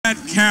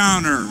that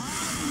counter.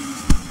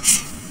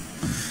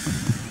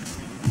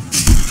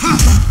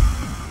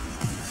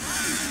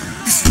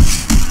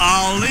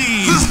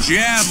 Ali's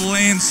jab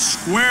lands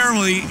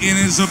squarely in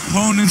his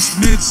opponent's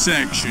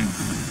midsection.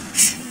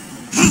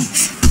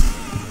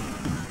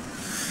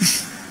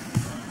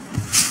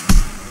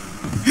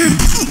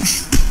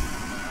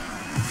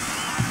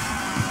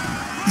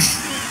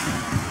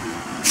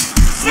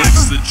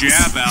 Flicks the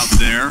jab out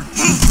there.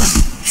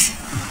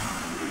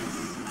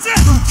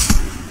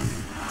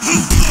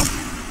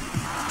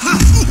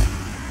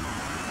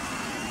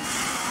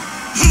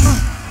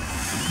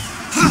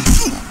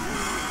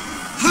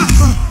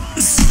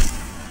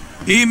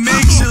 He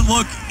makes it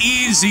look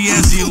easy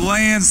as he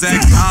lands that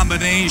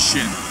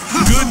combination.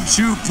 Good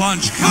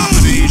two-punch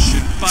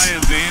combination by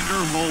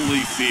Evander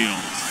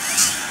Holyfield.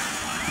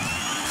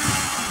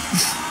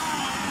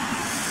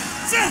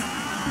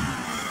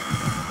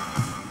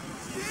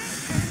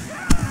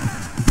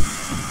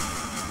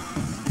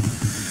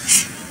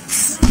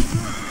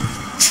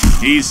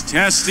 He's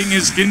testing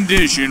his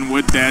condition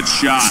with that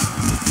shot.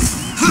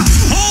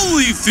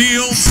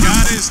 Holyfield's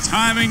got his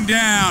timing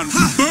down.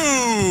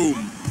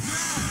 Boom!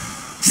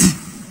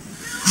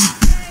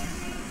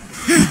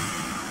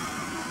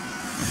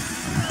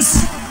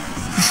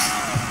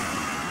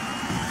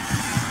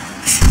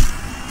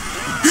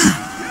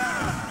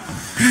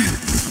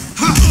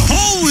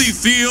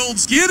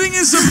 Holyfield's getting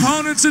his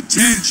opponent's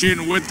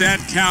attention with that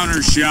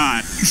counter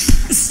shot.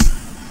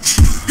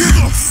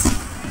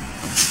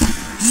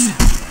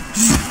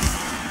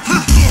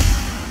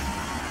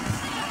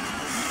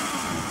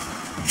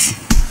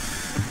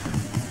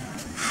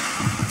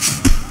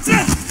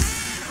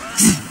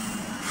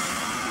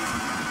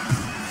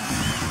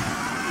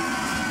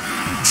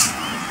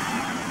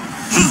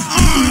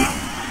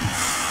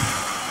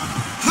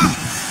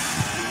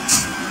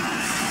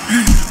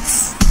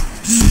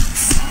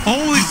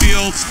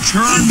 Holyfield's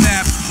turned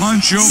that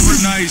punch over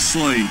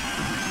nicely.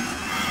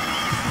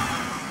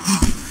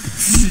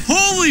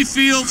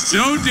 Holyfield's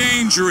so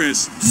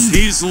dangerous.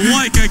 He's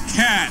like a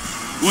cat.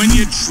 When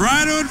you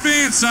try to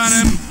advance on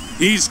him,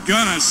 he's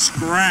gonna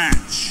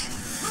scratch.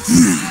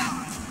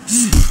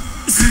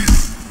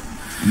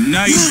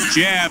 Nice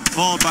jab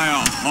followed by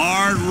a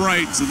hard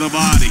right to the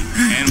body.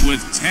 And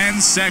with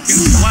 10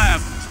 seconds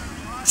left,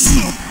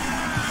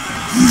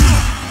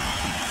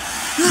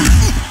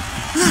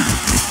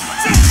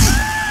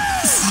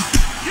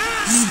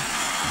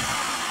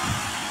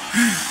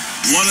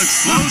 what a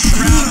close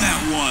round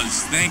that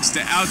was, thanks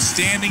to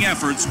outstanding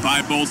efforts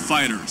by both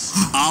fighters.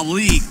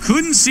 Ali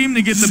couldn't seem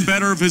to get the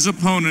better of his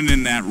opponent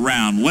in that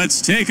round.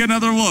 Let's take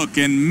another look,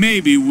 and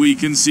maybe we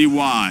can see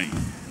why.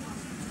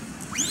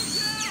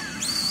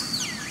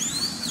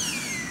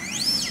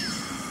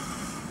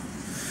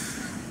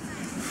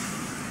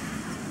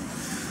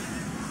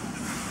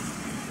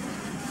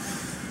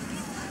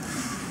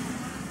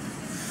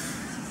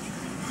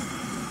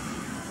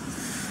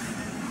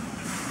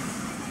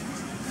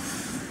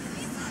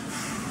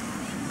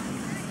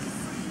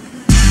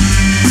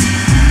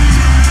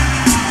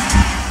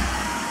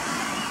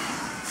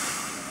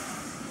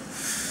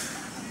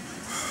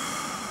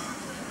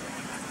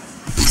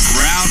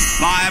 Round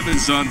 5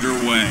 is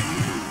underway.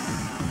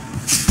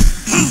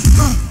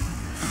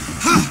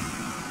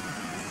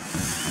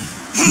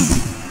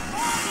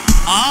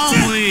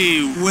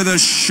 Ali with a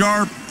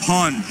sharp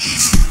punch.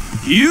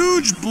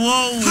 Huge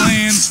blow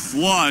lands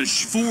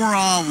flush for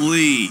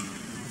Ali.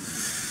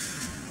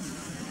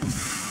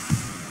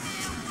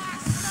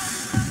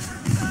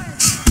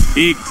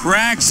 He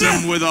cracks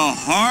him with a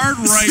hard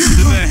right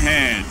to the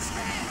head.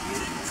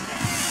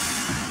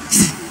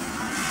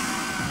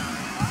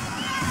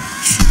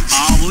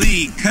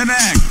 Ali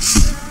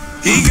connects.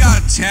 He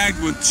got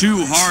tagged with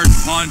 2 hard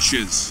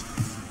punches.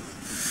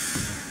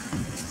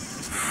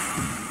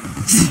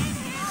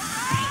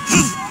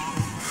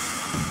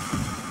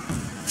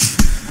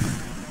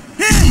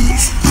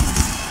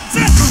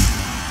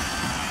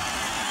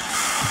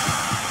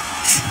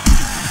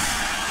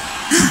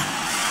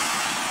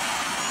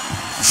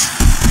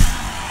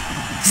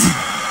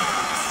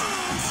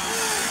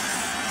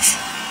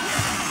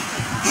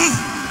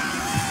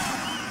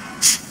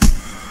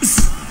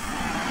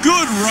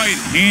 Good right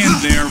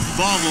hand there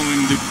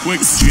following the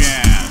quick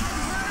jab.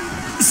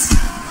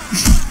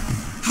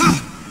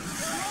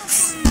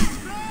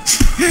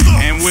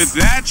 And with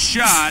that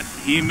shot,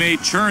 he may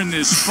turn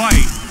this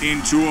fight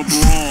into a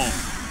brawl.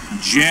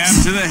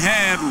 Jab to the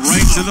head,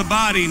 right to the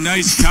body.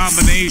 Nice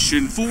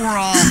combination for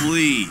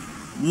Ali.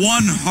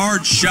 One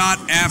hard shot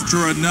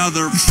after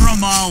another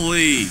from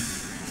Ali.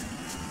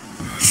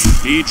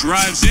 He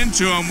drives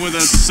into him with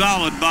a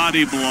solid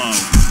body blow.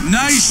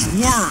 Nice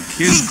work.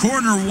 His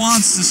corner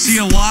wants to see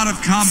a lot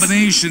of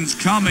combinations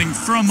coming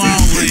from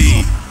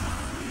Ali.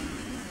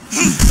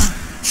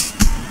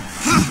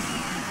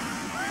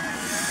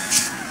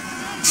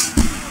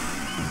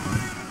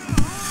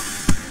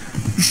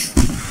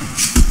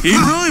 He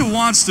really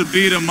wants to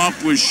beat him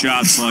up with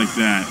shots like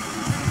that.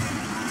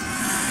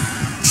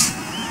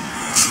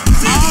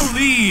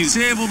 Ali's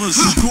able to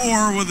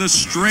score with a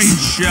straight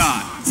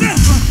shot.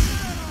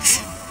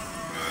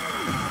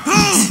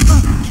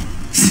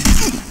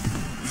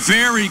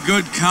 Very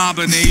good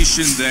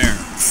combination there.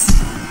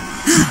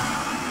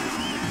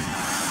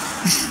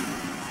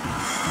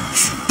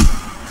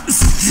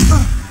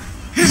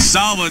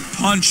 Solid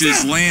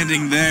punches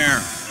landing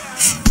there.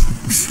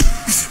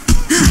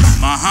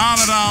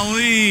 Muhammad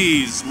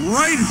Ali's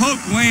right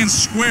hook lands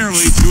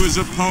squarely to his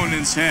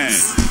opponent's head.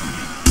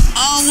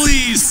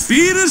 Ali's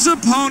beat his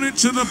opponent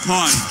to the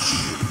punch.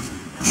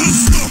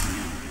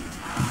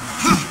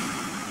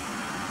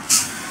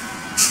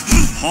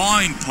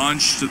 Pawing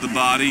punch to the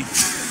body.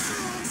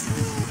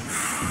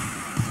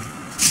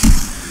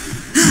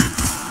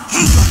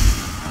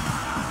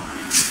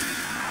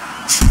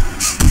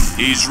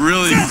 He's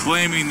really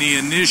claiming the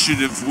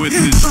initiative with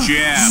his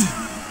jab.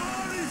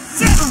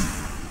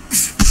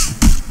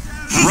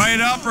 Right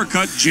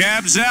uppercut,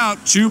 jabs out,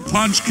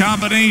 2-punch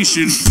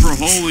combination for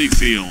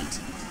Holyfield.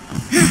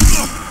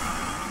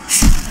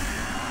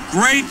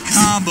 Great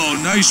combo,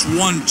 nice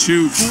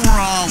 1-2 for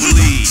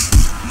Ali.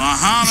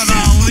 Muhammad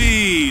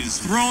Ali's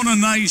thrown a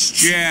nice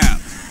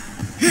jab.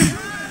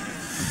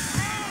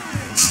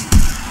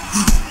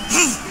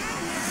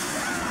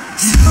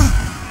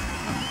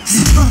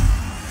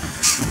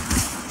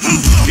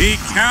 He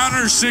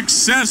counters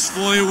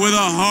successfully with a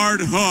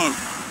hard hook.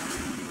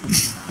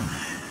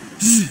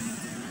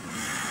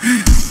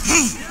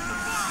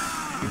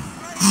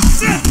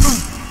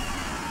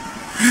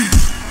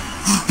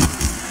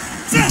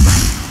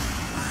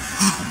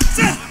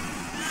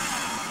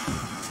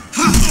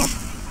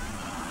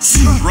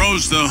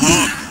 Throws the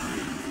hook.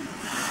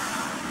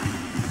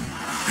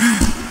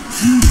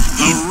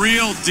 The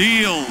real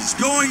deal's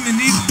going to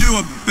need to do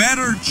a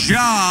better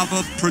job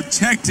of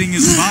protecting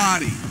his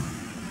body.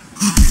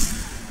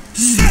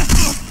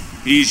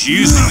 He's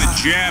using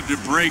the jab to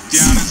break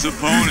down his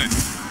opponent.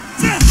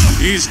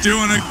 He's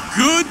doing a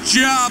good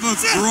job of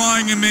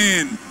drawing him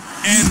in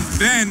and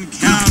then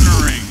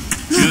countering.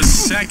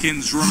 Just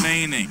seconds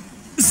remaining.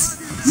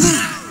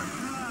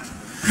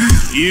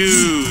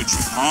 Huge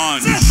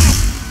punch.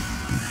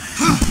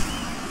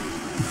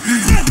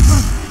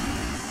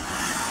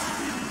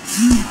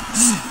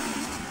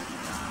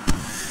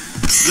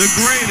 The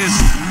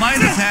greatest might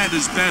have had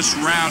his best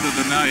round of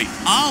the night.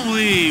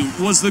 Ali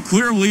was the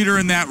clear leader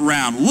in that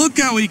round. Look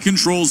how he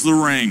controls the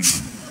ring.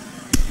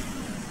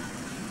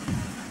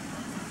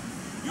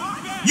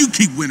 You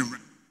keep winning.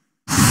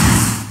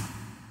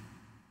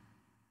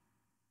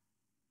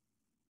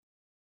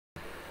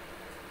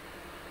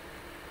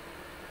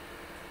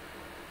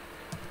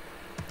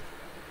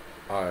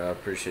 Alright, I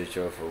appreciate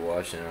y'all for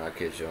watching, and I'll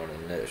catch you on the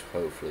next.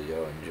 Hopefully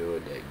y'all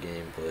enjoyed that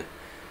gameplay.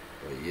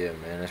 But yeah,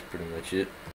 man, that's pretty much it.